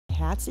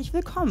herzlich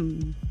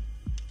willkommen.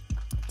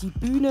 Die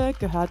Bühne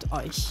gehört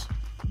euch.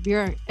 We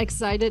are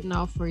excited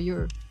now for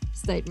your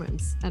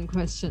statements and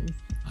questions.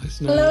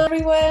 Hello,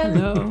 everyone.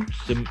 Hello.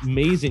 It's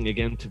amazing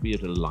again to be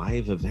at a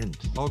live event.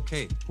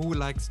 Okay, who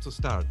likes to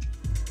start?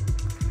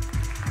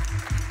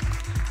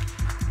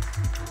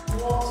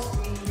 What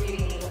we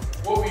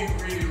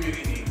really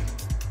need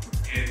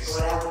is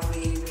what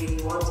we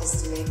really want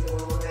is to make the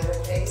world a better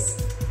place.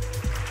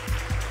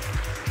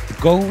 The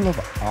goal of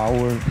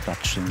our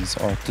productions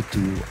are to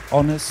do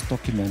honest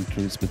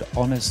documentaries with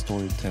honest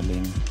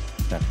storytelling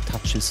that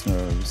touches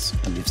nerves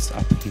and lifts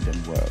up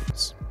hidden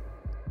worlds.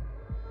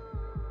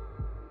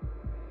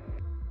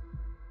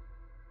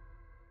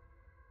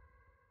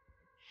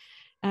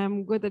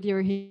 Good that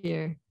you're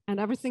here and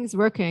everything's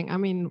working. I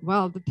mean,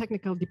 well, the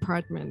technical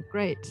department,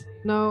 great.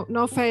 No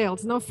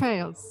fails.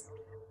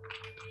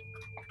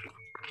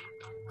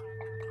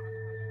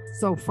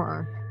 So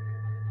far.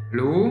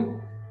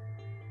 Hello?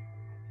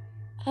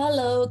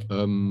 Hello.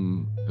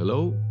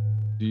 Hello?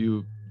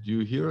 Do you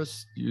hear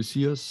us? Do you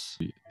see us?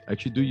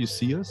 Actually, do you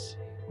see us?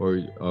 Or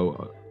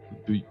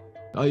do you?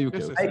 Oh, you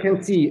okay. I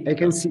can see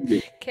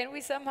you. Can we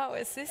somehow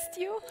assist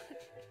you?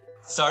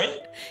 Sorry?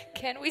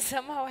 Can we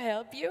somehow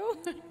help you?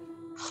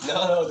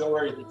 No, don't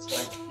worry, it's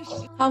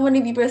fine. How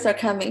many viewers are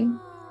coming?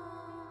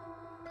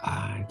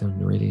 I don't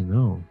really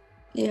know.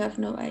 You have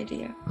no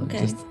idea. I'm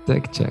Okay. just a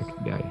tech check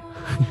guy.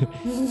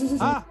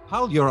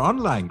 Hal, you're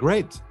online.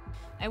 Great.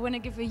 I want to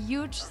give a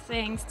huge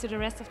thanks to the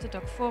rest of the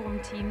DOK.forum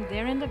team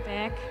there in the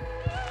back.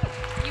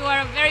 You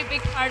are a very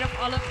big part of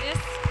all of this.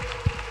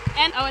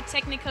 And our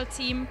technical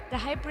team. The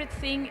hybrid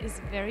thing is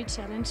very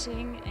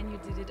challenging and you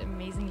did it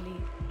amazingly.